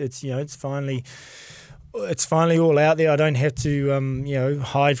 It's finally all out there. I don't have to,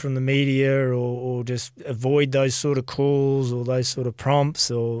 hide from the media or just avoid those sort of calls or those sort of prompts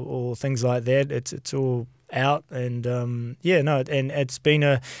or things like that. It's all out, and it's been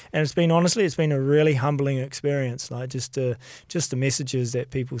a really humbling experience. Like just the messages that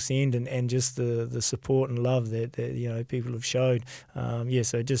people send and just the support and love that people have showed.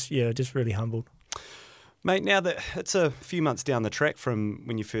 Just really humbled. Mate, now that it's a few months down the track from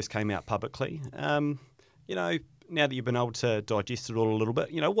when you first came out publicly, now that you've been able to digest it all a little bit,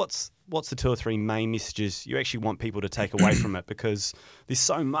 what's the 2 or 3 main messages you actually want people to take away from it? Because there's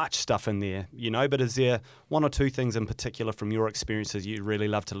so much stuff in there, but is there 1 or 2 things in particular from your experiences you'd really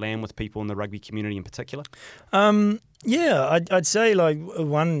love to land with people in the rugby community in particular? I'd say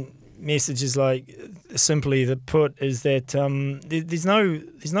one message is simply put is that there's no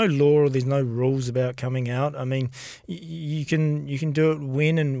law or there's no rules about coming out. I mean, you can do it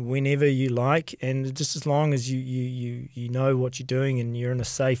when and whenever you like, and just as long as you know what you're doing and you're in a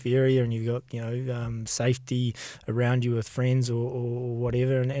safe area and you've got safety around you with friends or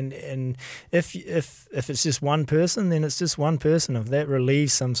whatever. And if it's just one person, then it's just one person. If that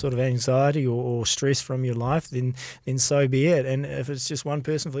relieves some sort of anxiety or stress from your life, then so be it. And if it's just one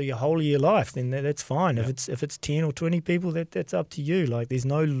person for your whole of your life, then that's fine. Yeah. If it's 10 or 20 people, that's up to you. There's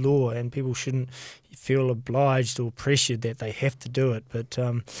no law, and people shouldn't feel obliged or pressured that they have to do it. But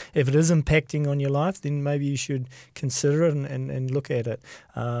if it is impacting on your life, then maybe you should consider it and look at it.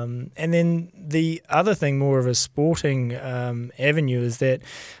 And then the other thing, more of a sporting avenue, is that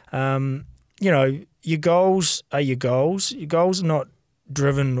your goals are your goals. Your goals are not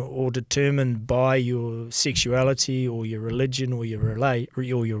driven or determined by your sexuality or your religion or your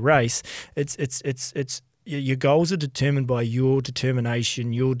race. It's your goals are determined by your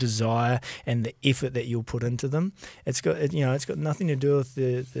determination, your desire, and the effort that you'll put into them. It's got nothing to do with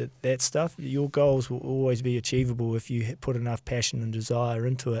that stuff. Your goals will always be achievable if you put enough passion and desire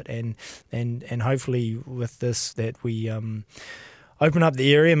into it. And hopefully with this, that we open up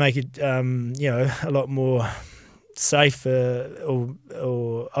the area, make it a lot more safe or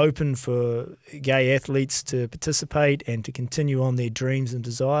open for gay athletes to participate and to continue on their dreams and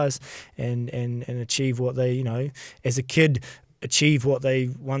desires and achieve what they, as a kid, achieve what they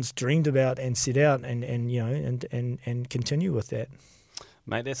once dreamed about and set out and continue with that.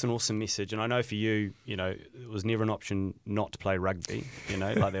 Mate, that's an awesome message, and I know for you, it was never an option not to play rugby.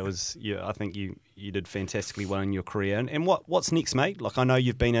 There was, I think you did fantastically well in your career. And what's next, mate? I know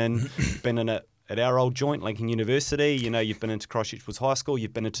you've been in it at our old joint, Lincoln University. You've been into Christchurch Woods High School.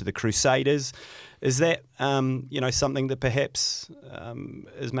 You've been into the Crusaders. Is that something that perhaps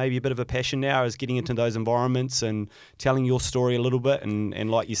is maybe a bit of a passion now? Is getting into those environments and telling your story a little bit, and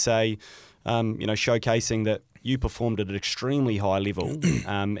like you say, showcasing that you performed at an extremely high level,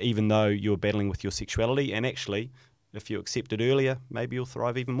 even though you were battling with your sexuality. And actually, if you accept it earlier, maybe you'll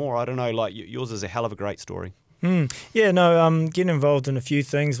thrive even more. I don't know. Yours is a hell of a great story. Getting involved in a few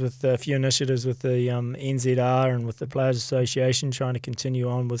things with a few initiatives with the NZR and with the Players Association, trying to continue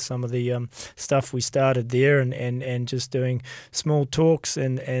on with some of the stuff we started there, and just doing small talks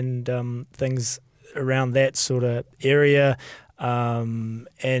and things around that sort of area,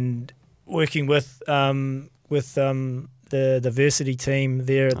 and working with the diversity team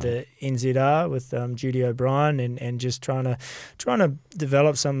there at the NZR with Judy O'Brien and just trying to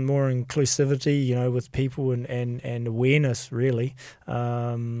develop some more inclusivity, with people and awareness really.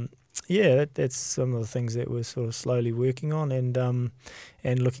 That's some of the things that we're sort of slowly working on, and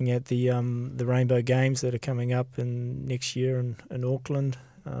looking at the Rainbow Games that are coming up next year in Auckland,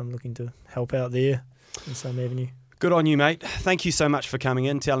 looking to help out there in some avenue. Good on you, mate. Thank you so much for coming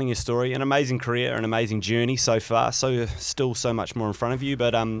in, telling your story. An amazing career, an amazing journey so far. So still so much more in front of you.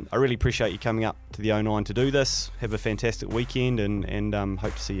 But I really appreciate you coming up to the 09 to do this. Have a fantastic weekend, and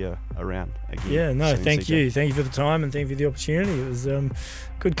hope to see you around again. Yeah, no, thank you. Thank you for the time and thank you for the opportunity. It was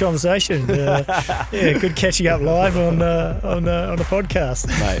good conversation. Good catching up live on a podcast.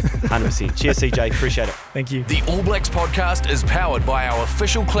 Mate, 100%. Cheers, CJ. Appreciate it. Thank you. The All Blacks podcast is powered by our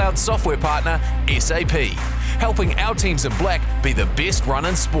official cloud software partner, SAP. helping our teams in black be the best run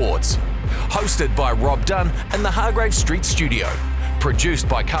in sports. Hosted by Rob Dunn in the Hargrave Street studio. Produced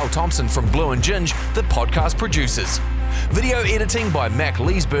by Carl Thompson from Blue and Ginge, the podcast producers. Video editing by Mac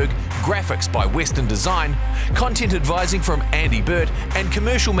Leesburg, graphics by Western Design, content advising from Andy Burt, and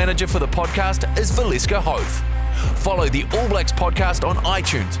commercial manager for the podcast is Valeska Hoth. Follow the All Blacks podcast on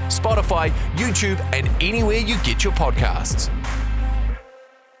iTunes, Spotify, YouTube, and anywhere you get your podcasts.